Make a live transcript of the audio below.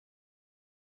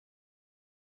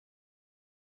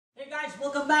Hey guys,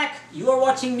 welcome back. You are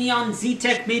watching me on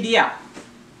ZTech Media.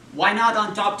 Why not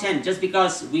on Top 10? Just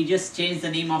because we just changed the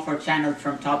name of our channel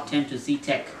from Top 10 to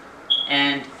ZTech.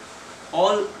 And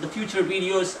all the future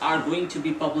videos are going to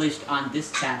be published on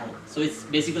this channel. So it's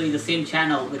basically the same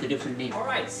channel with a different name.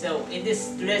 Alright, so in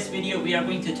today's video we are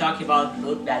going to talk about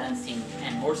load balancing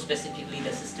and more specifically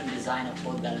the system design of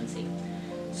load balancing.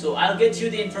 So I'll get you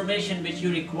the information which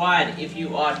you required if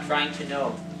you are trying to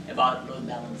know about load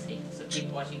balancing. So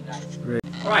keep watching guys.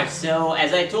 Alright, so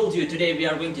as I told you, today we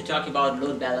are going to talk about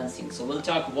load balancing. So we'll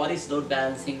talk what is load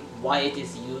balancing, why it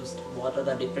is used, what are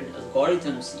the different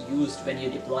algorithms used when you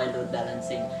deploy load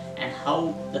balancing, and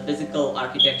how the physical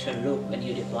architecture look when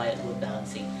you deploy load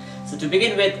balancing. So to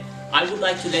begin with, I would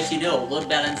like to let you know load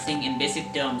balancing in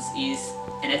basic terms is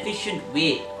an efficient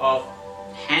way of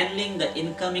handling the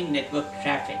incoming network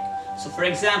traffic. So for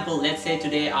example, let's say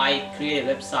today I create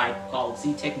a website called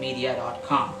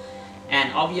ztechmedia.com.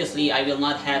 And obviously I will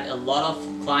not have a lot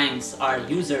of clients or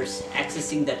users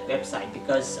accessing that website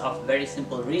because of a very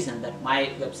simple reason that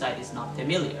my website is not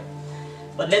familiar.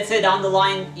 But let's say down the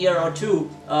line, year or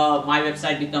two, my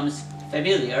website becomes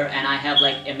familiar and I have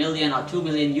like 1 million or 2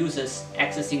 million users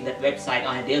accessing that website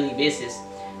on a daily basis.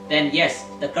 Then yes,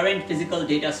 the current physical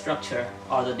data structure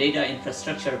or the data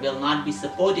infrastructure will not be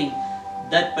supporting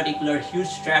that particular huge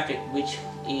traffic which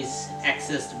is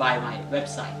accessed by my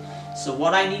website. So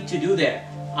what I need to do there,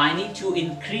 I need to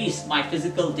increase my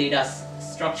physical data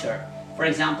structure. For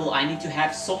example, I need to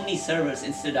have so many servers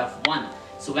instead of one.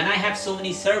 So when I have so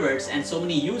many servers and so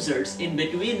many users, in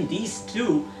between these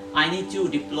two, I need to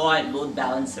deploy load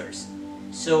balancers.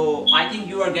 So I think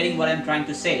you are getting what I'm trying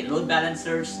to say. Load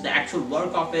balancers, the actual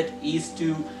work of it is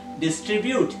to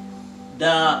distribute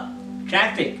the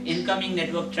traffic, incoming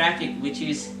network traffic, which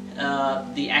is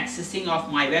the accessing of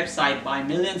my website by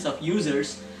millions of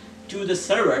users to the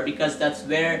server, because that's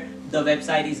where the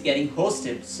website is getting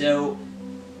hosted. So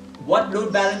what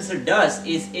load balancer does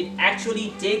is it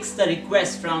actually takes the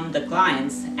request from the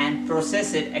clients and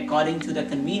process it according to the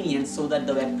convenience so that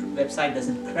the website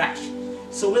doesn't crash.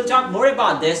 So we'll talk more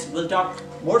about this. We'll talk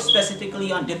more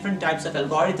specifically on different types of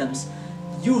algorithms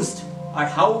used or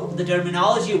how the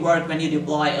terminology work when you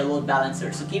deploy a load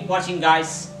balancer. So keep watching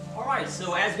guys. Alright,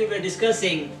 so as we were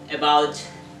discussing about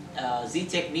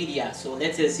ZTech Media, so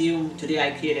let's assume today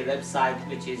I create a website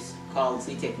which is called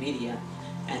ZTech Media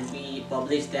and we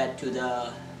publish that to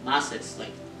the masses,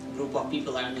 like a group of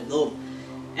people around the globe.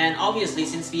 And obviously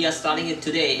since we are starting it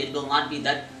today, it will not be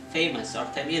that famous or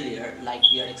familiar like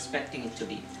we are expecting it to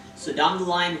be. So down the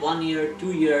line, 1 year,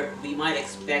 2 year, we might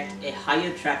expect a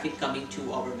higher traffic coming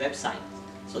to our website.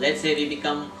 So let's say we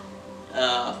become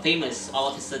famous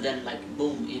all of a sudden, like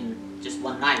boom, in just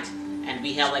one night, and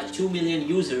we have like 2 million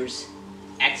users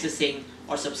accessing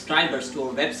or subscribers to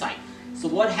our website. So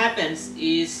what happens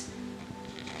is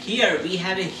here we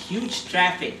have a huge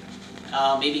traffic,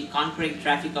 maybe conquering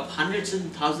traffic of hundreds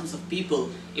and thousands of people,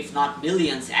 if not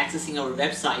millions, accessing our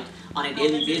website on a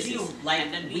daily basis.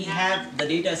 And then we have the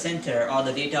data center or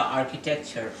the data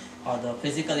architecture or the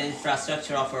physical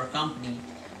infrastructure of our company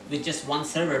with just one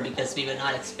server, because we were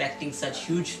not expecting such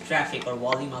huge traffic or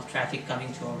volume of traffic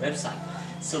coming to our website.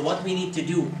 So what we need to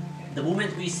do, the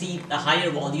moment we see the higher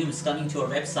volumes coming to our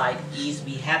website, is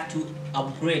we have to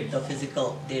upgrade the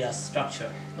physical data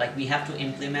structure. Like we have to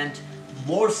implement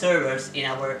more servers in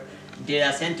our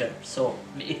data center. So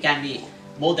it can be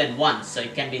more than one. So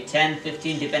it can be 10,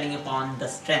 15, depending upon the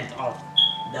strength of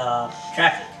the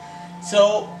traffic.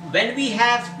 So when we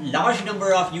have large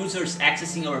number of users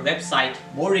accessing our website,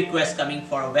 more requests coming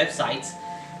for our websites,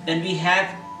 then we have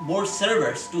more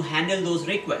servers to handle those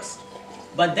requests.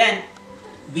 But then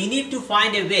we need to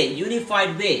find a way,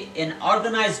 unified way, an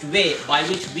organized way by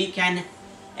which we can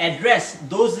address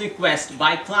those requests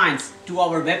by clients to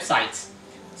our websites.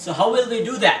 So how will we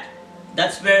do that?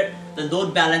 That's where the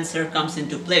load balancer comes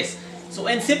into place. So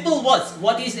in simple words,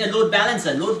 what is a load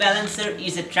balancer? Load balancer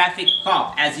is a traffic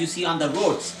cop, as you see on the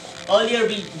roads. Earlier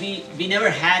we never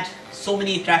had so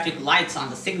many traffic lights on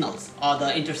the signals or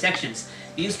the intersections.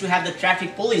 We used to have the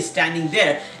traffic police standing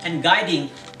there and guiding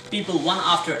people one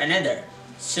after another,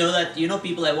 so that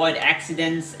people avoid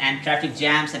accidents and traffic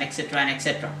jams and etc. and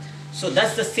etc. So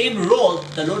that's the same role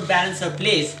the load balancer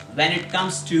plays when it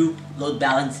comes to load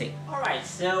balancing. Alright,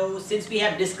 so since we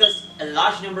have discussed a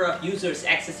large number of users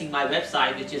accessing my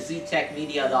website, which is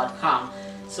ztechmedia.com,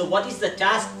 so what is the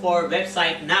task for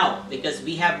website now? Because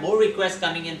we have more requests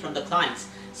coming in from the clients.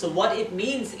 So what it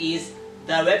means is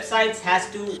the website has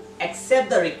to accept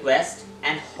the request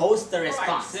and host the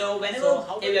response. So whenever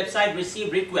a website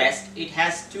receives request, it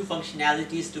has two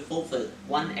functionalities to fulfill.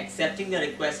 One, accepting the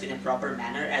request in a proper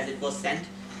manner as it was sent,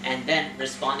 and then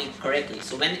responding correctly.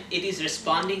 So when it is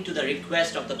responding to the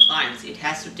request of the clients, it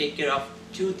has to take care of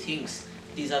two things.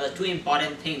 These are the two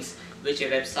important things which a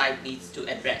website needs to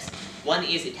address. One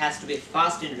is it has to be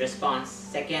fast in response.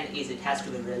 Second is it has to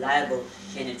be reliable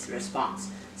in its response.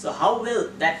 So how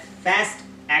will that fast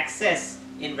access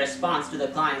in response to the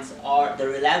clients or the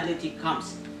reliability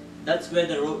comes? That's where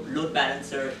the load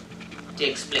balancer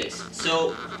takes place.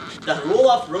 So the role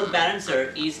of load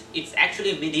balancer is it's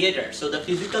actually a mediator. So the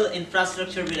physical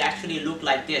infrastructure will actually look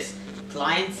like this.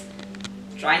 Clients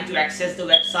trying to access the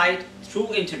website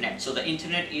through internet. So the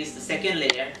internet is the second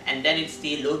layer, and then it's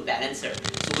the load balancer.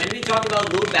 So when we talk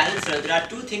about load balancer, there are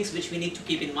two things which we need to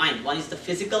keep in mind. One is the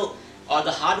physical or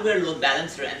the hardware load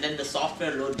balancer, and then the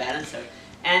software load balancer.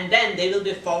 And then they will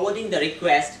be forwarding the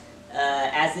request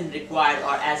as in required,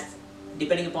 or as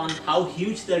depending upon how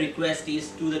huge the request is,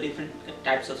 to the different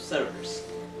types of servers,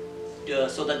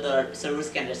 so that the servers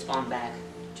can respond back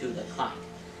to the client.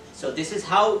 So this is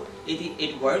how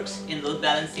it works in load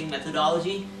balancing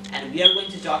methodology, and we are going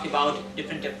to talk about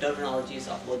different terminologies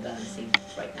of load balancing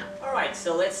right now. Alright,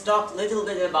 so let's talk a little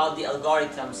bit about the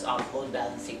algorithms of load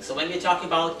balancing. So when we talk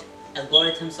about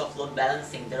algorithms of load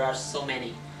balancing, there are so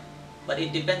many, but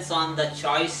it depends on the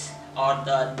choice or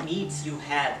the needs you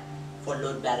have for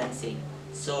load balancing.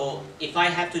 So if I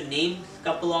have to name a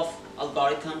couple of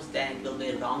algorithms, then it will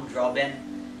be round robin,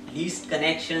 least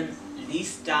connection,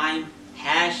 least time,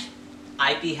 hash,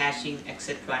 IP hashing,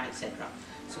 etc. and etc.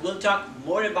 So we'll talk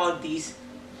more about these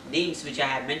names which I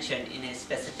have mentioned in a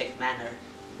specific manner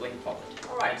going forward.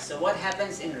 Alright, so what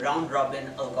happens in round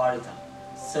robin algorithm?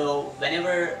 So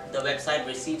whenever the website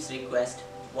receives request,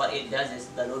 what it does is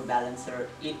the load balancer,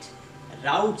 it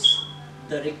routes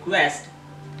the request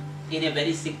in a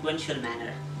very sequential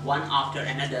manner, one after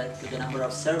another, to the number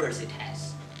of servers it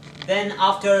has. Then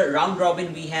after round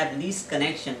robin, we have least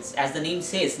connections. As the name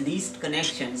says, least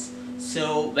connections.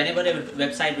 So whenever a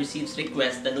website receives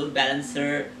request, the load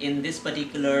balancer in this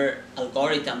particular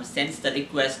algorithm sends the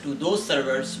request to those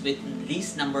servers with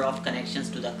least number of connections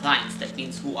to the clients. That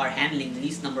means who are handling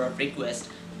least number of requests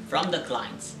from the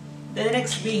clients. Then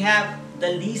next we have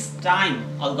the least time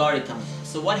algorithm.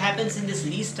 So what happens in this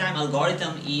least time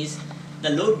algorithm is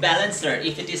the load balancer,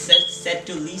 if it is set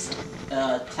to least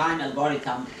time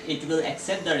algorithm, it will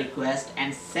accept the request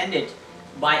and send it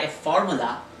by a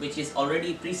formula which is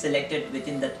already pre-selected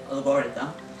within that algorithm,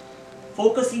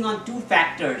 focusing on two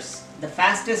factors: the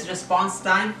fastest response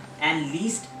time and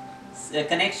least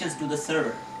connections to the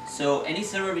server. So any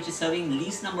server which is serving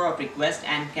least number of requests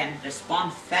and can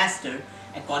respond faster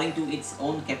according to its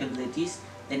own capabilities,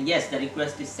 then yes, the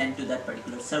request is sent to that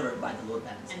particular server by the load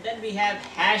balancer. And then we have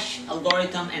hash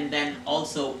algorithm, and then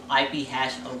also IP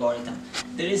hash algorithm.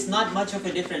 There is not much of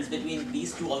a difference between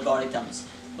these two algorithms,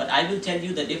 but I will tell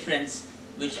you the difference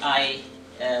which I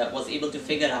was able to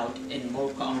figure out in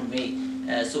more common way.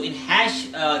 So in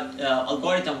hash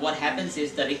algorithm, what happens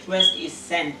is the request is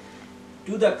sent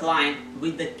to the client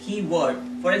with the keyword.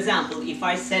 For example, if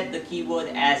I set the keyword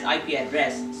as IP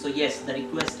address, so yes, the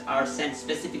requests are sent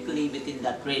specifically within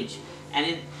that range. And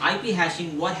in IP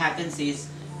hashing, what happens is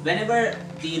whenever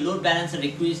the load balancer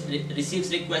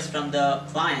receives requests from the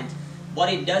client,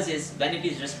 what it does is when it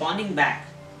is responding back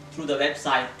through the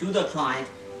website to the client,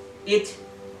 it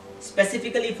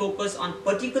specifically focuses on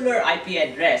particular IP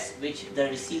address which the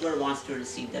receiver wants to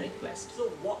receive the request.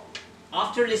 So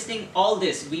after listening all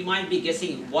this, we might be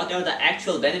guessing what are the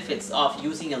actual benefits of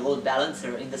using a load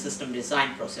balancer in the system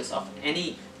design process of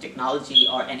any technology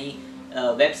or any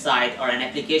website or an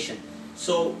application.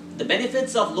 So the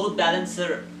benefits of load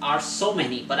balancer are so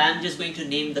many, but I'm just going to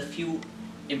name the few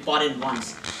important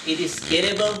ones. It is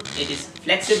scalable, it is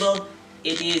flexible,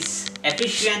 it is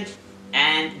efficient,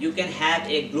 and you can have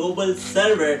a global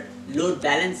server load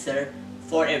balancer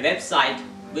for a website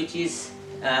which is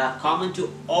common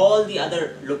to all the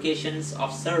other locations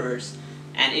of servers,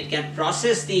 and it can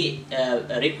process the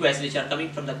requests which are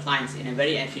coming from the clients in a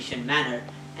very efficient manner,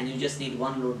 and you just need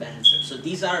one load balancer. So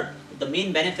these are the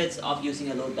main benefits of using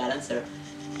a load balancer.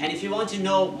 And if you want to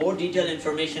know more detailed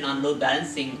information on load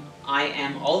balancing, I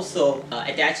am also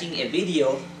attaching a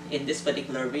video in this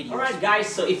particular video. Alright guys,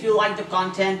 so if you like the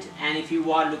content and if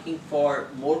you are looking for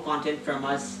more content from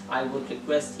us, I would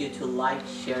request you to like,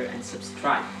 share and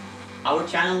subscribe. Our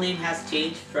channel name has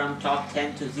changed from Top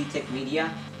 10 to ZTech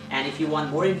Media, and if you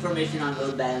want more information on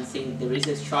load balancing, there is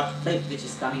a short clip which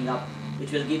is coming up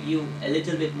which will give you a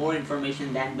little bit more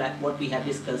information than what we have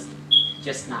discussed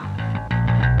just now.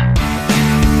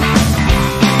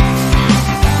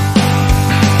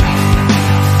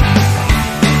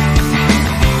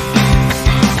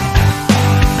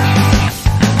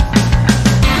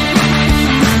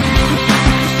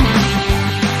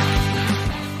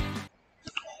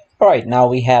 Alright, now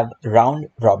we have round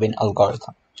robin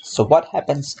algorithm. So what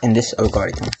happens in this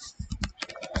algorithm?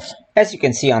 As you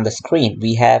can see on the screen,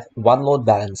 we have one load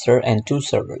balancer and two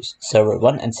servers, server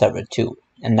 1 and server 2.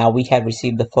 And now we have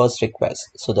received the first request.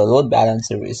 So the load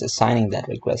balancer is assigning that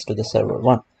request to the server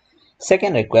 1.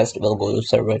 Second request will go to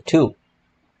server 2.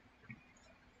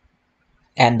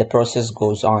 And the process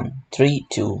goes on 3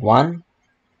 to 1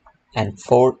 and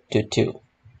 4 to 2,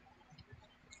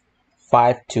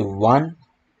 5 to 1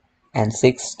 and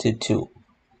 6 to 2.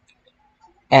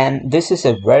 And this is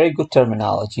a very good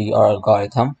terminology or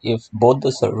algorithm if both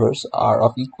the servers are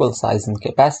of equal size and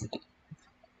capacity.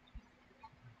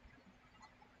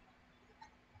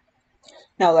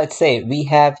 Now let's say we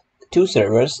have two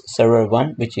servers, server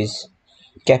 1 which is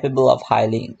capable of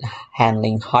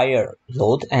handling higher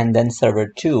load, and then server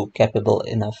 2 capable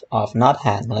enough of not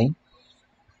handling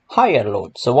higher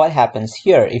load. So what happens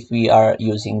here if we are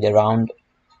using the round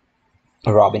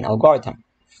robin algorithm?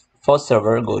 First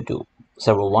server go to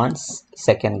server 1,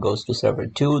 second goes to server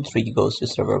 2, 3 goes to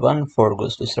server 1, 4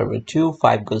 goes to server 2,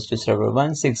 5 goes to server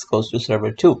 1, 6 goes to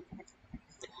server 2.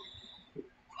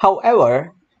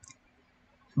 However,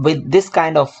 with this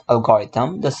kind of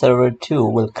algorithm, the server 2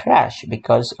 will crash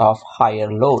because of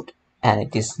higher load, and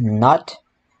it is not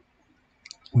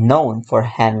known for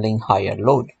handling higher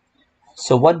load.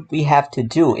 So what we have to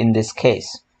do in this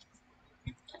case?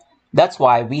 That's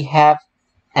why we have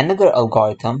another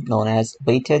algorithm known as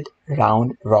weighted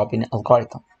round robin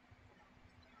algorithm.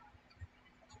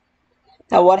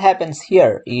 Now what happens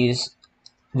here is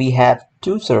we have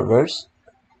two servers,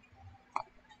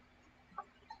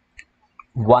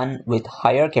 one with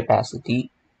higher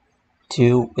capacity,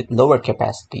 two with lower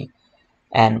capacity,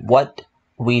 and what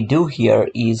we do here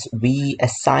is we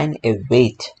assign a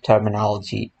weight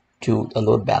terminology to the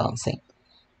load balancing.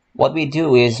 What we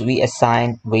do is we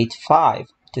assign weight 5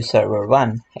 to server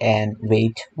 1 and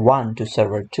weight 1 to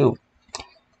server 2.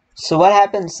 So what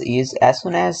happens is as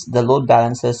soon as the load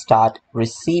balancers start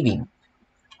receiving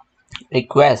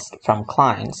requests from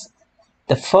clients,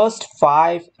 the first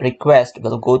 5 requests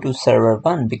will go to server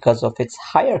 1 because of its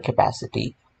higher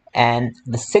capacity, and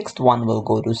the 6th one will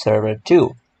go to server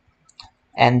 2.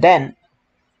 And then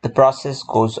the process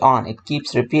goes on, it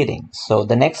keeps repeating. So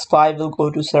the next 5 will go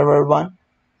to server 1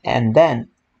 and then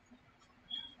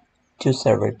to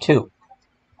server 2.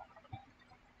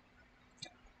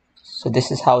 So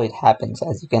this is how it happens,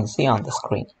 as you can see on the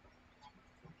screen.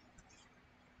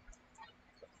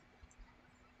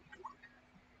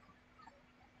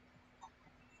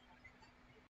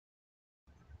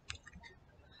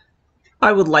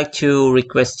 I would like to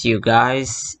request you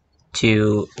guys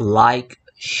to like,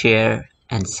 share,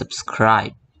 and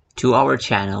subscribe to our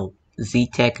channel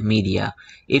ZTech Media.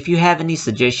 If you have any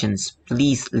suggestions,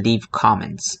 please leave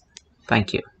comments.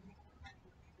 Thank you.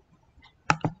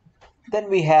 Then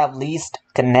we have least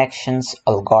connections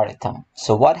algorithm.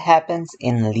 So what happens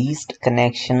in least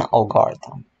connection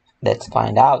algorithm? Let's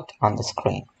find out on the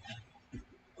screen.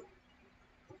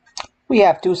 We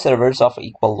have two servers of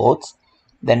equal loads.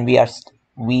 Then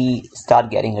we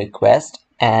start getting requests,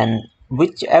 and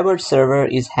whichever server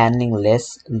is handling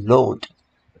less load,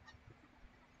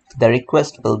 the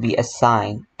request will be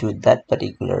assigned to that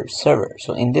particular server.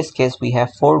 So in this case, we have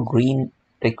 4 green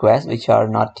requests which are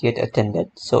not yet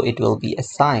attended, so it will be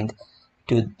assigned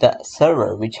to the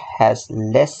server which has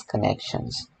less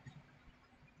connections.